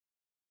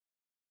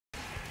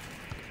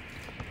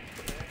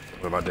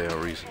Where my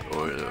damn reeses?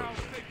 Oreos.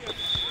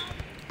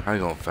 How you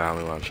gonna foul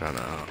me while I'm trying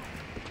to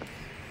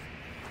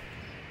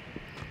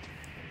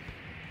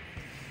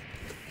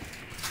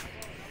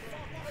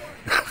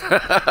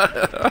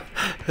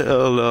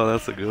Hell no,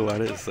 that's a good one. I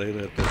didn't say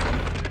that.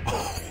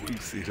 Oh, you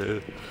see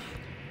that?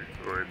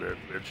 Record that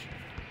bitch.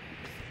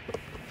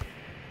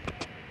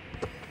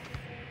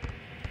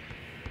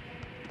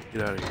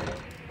 Get out of here.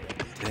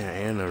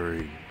 Damn, Anna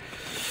Reed.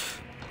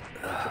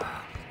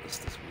 What's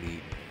this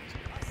weed?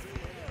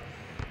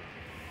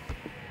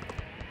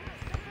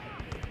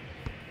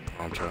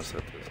 Oh, I'm trying to set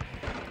this.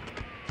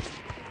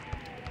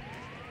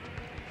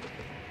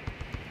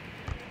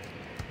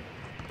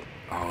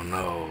 Oh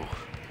no.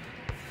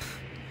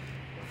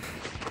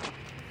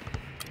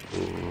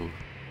 Ooh.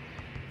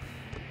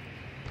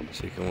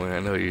 Chicken wing, I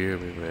know you hear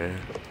me, man.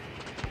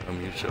 I'm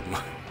mute your mic.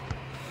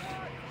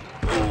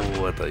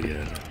 Oh, I thought you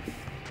had it.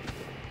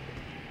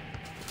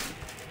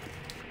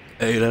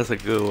 Hey, that's a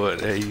good one.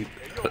 Hey,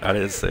 I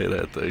didn't say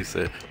that though. You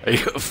said, "Are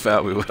you gonna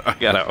foul me with?" I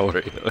got an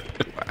Oreo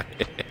in my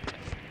hand.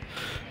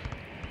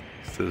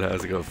 So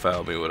how's he gonna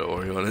foul me with an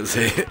Oreo in his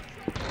head?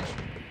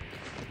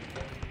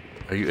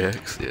 Are you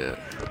X? Yeah.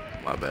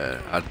 My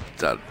bad. I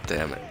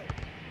damn it.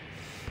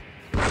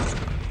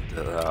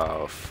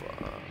 Oh fuck.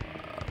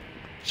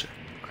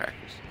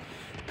 Crackers.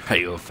 How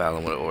you gonna foul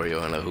him with an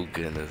Oreo and a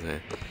hookah in his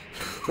hand?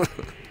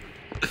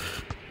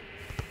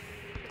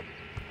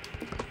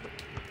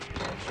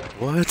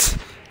 What?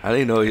 I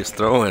didn't know he was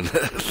throwing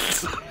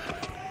that.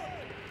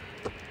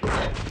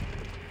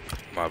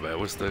 My bad,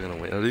 we're still gonna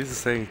win. Are these the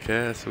same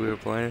cast we were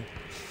playing?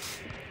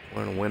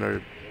 Wearing a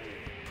winter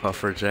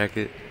puffer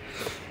jacket.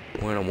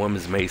 Wearing a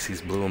woman's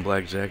Macy's blue and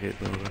black jacket.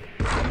 This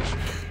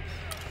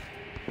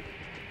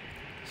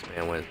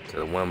man went to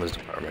the women's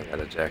department,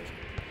 got a jacket.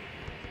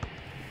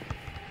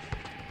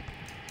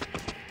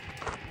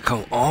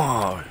 Come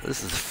on,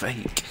 this is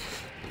fake.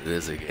 It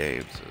is a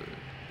game, so.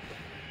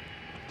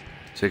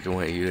 Chicken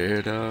wing, you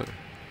there, dog?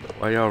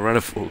 Why y'all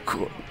running full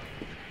court?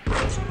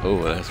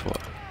 Oh, that's why.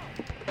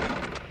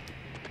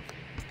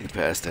 He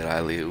passed that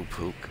alley-oop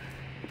hook.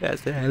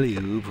 Passed that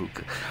alley-oop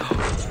hook. That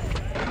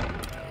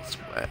was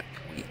whack,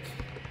 weak.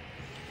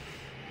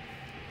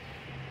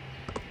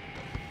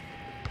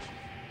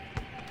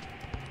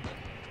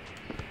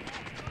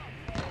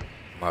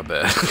 My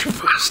bad. You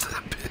pushed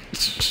that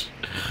bitch.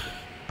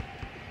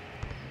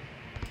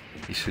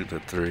 He shooting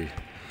a 3.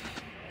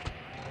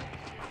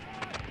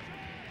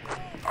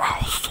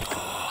 Oh,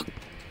 fuck.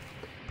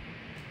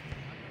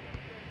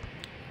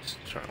 Just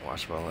trying to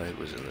watch my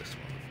language in this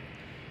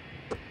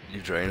one.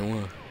 You draining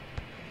one?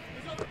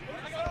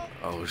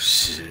 Oh,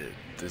 shit.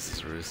 This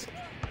is risky.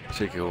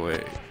 Chicken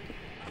wing.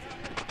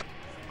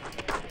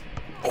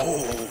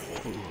 Oh,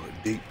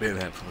 deep in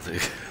that pussy.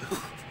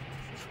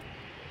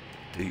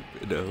 Deep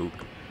in the hoop.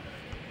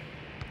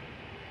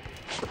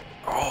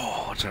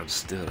 Oh, I'm trying to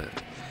steal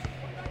it.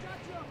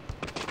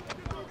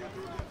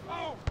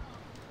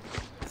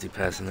 Is he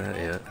passing that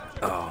yet?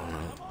 Oh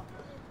no.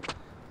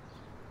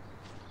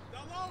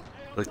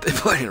 Look, they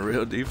playing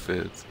real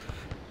defense.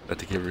 About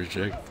to get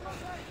rejected.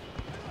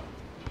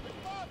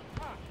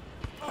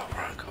 Oh,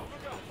 Bronco.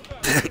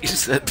 You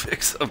said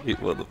pick some, you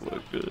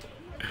motherfucker.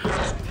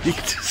 He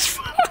just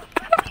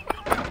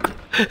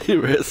he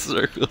ran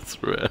circles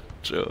around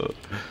Joe.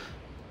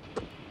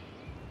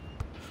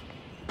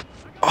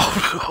 Oh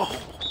no.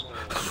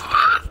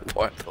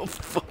 What the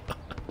fuck?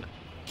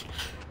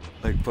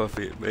 Like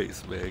Puffy and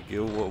Mace, man,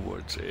 give him one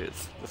more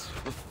chance.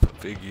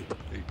 Biggie.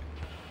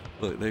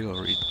 Look, they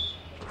gonna read.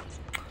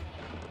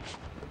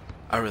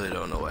 I really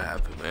don't know what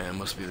happened, man. It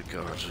must be the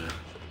coach.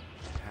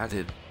 How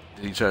did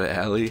he try to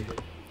alley?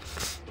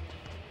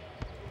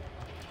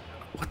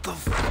 What the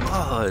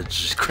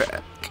fudge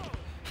crack?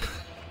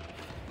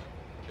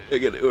 I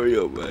got an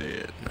Oreo in my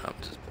head. No, I'm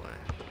just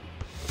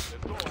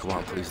playing. Come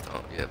on, please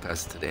don't. Yeah,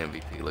 pass it to the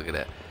MVP. Look at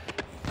that.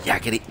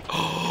 Yakety.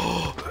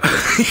 Oh,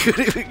 he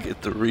couldn't even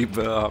get the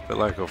rebound hopping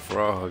like a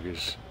frog and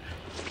shit.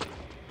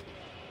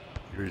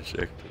 He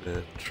rejected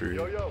that tree.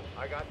 Yo,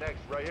 I got next,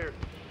 right here.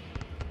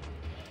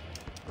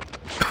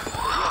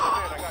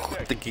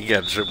 I think he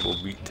got triple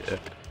beat there.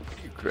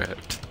 He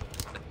grabbed.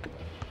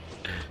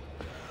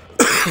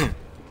 Must have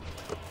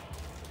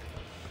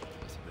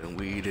been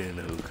weed in,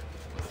 Oak.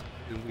 Must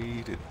have been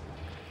weed in.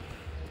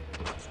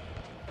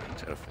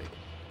 Try to fake.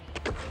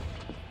 Oh,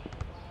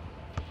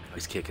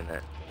 he's kicking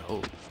that.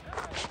 Oh.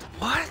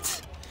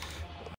 What?